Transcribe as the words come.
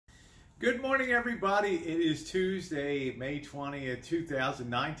Good morning, everybody. It is Tuesday, May 20th,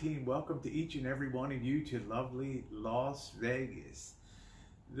 2019. Welcome to each and every one of you to lovely Las Vegas,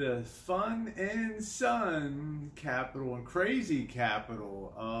 the fun and sun capital and crazy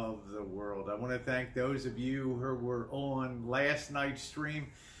capital of the world. I want to thank those of you who were on last night's stream.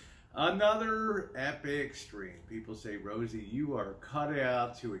 Another epic stream. People say, Rosie, you are cut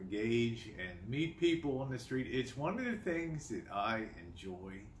out to engage and meet people on the street. It's one of the things that I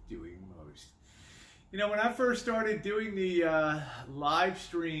enjoy doing most. You know, when I first started doing the live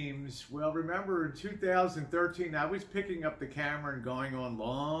streams, well, remember in 2013, I was picking up the camera and going on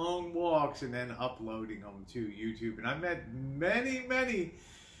long walks and then uploading them to YouTube. And I met many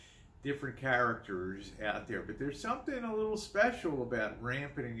different characters out there, but there's something a little special about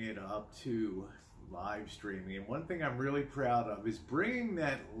ramping it up to live streaming. And one thing I'm really proud of is bringing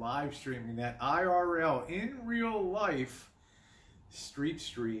that live streaming, that IRL, in real life street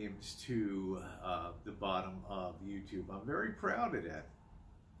streams to the bottom of YouTube. I'm very proud of that,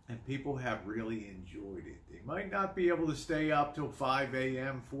 and people have really enjoyed it. They might not be able to stay up till 5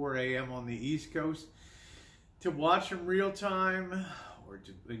 a.m., 4 a.m. on the East Coast to watch them real time or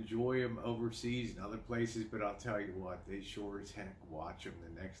to enjoy them overseas and other places, but I'll tell you what, they sure as heck watch them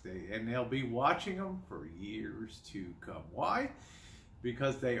the next day, and they'll be watching them for years to come. Why?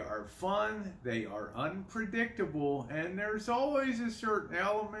 Because they are fun, they are unpredictable, and there's always a certain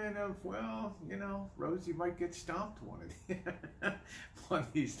element of, well, you know, Rosie might get stomped one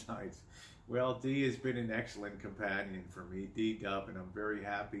of these nights. Well, D has been an excellent companion for me, D-Dub, and I'm very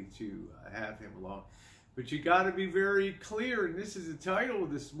happy to have him along. But you got to be very clear, and this is the title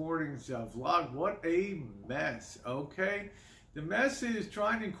of this morning's vlog, What a Mess, okay? The mess is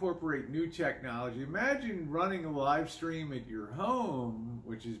trying to incorporate new technology. Imagine running a live stream at your home,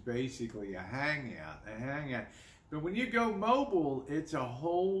 which is basically a hangout. But when you go mobile, it's a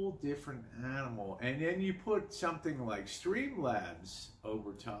whole different animal. And then you put something like Streamlabs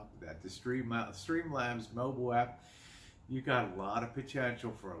over top of that, the Streamlabs mobile app. You got a lot of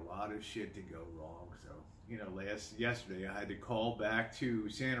potential for a lot of shit to go wrong. So, you know, yesterday I had to call back to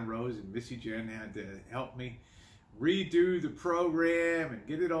Santa Rosa, and Missy Jen had to help me redo the program and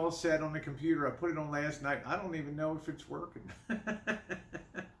get it all set on the computer. I put it on last night. I don't even know if it's working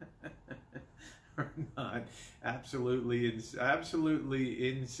or not. Absolutely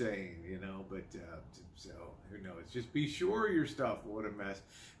insane, you know. But so who knows? Just be sure your stuff. What a mess!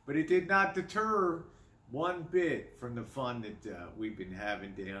 But it did not deter one bit from the fun that we've been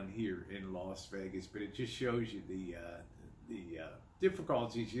having down here in Las Vegas. But it just shows you the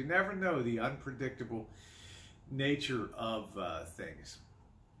difficulties. You never know, the unpredictable nature of things.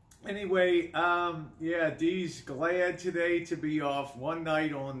 Anyway, yeah, Dee's glad today to be off. One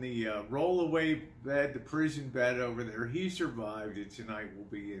night on the rollaway bed, the prison bed over there. He survived it. Tonight we'll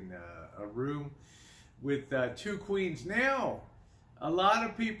be in a room with two queens. Now, a lot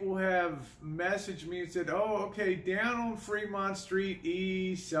of people have messaged me and said, oh, okay, down on Fremont Street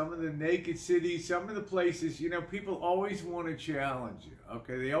East, some of the naked cities, some of the places, you know, people always want to challenge you,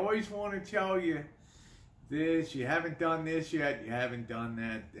 okay? They always want to tell you this, you haven't done this yet, you haven't done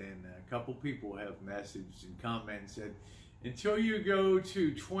that. And a couple people have messaged and commented and said, until you go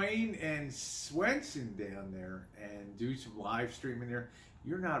to Twain and Swenson down there and do some live streaming there,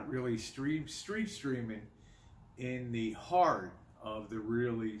 you're not really street streaming in the heart of the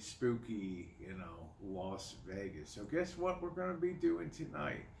really spooky, you know, Las Vegas. So guess what we're going to be doing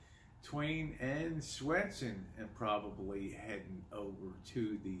tonight? Twain and Swenson, and probably heading over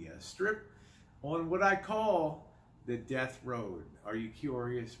to the Strip on what I call the Death Road. Are you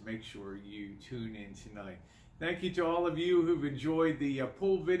curious? Make sure you tune in tonight. Thank you to all of you who've enjoyed the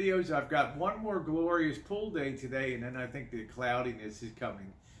pool videos. I've got one more glorious pool day today, and then I think the cloudiness is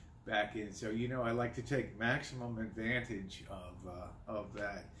coming back in. So, you know, I like to take maximum advantage of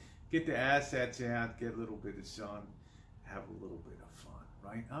that. Get the assets out, get a little bit of sun, have a little bit of fun,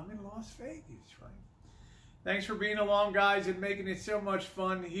 right? I'm in Las Vegas, right? Thanks for being along, guys, and making it so much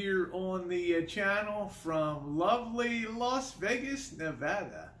fun here on the channel from lovely Las Vegas,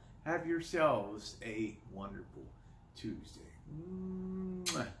 Nevada. Have yourselves a wonderful Tuesday.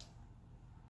 Mwah.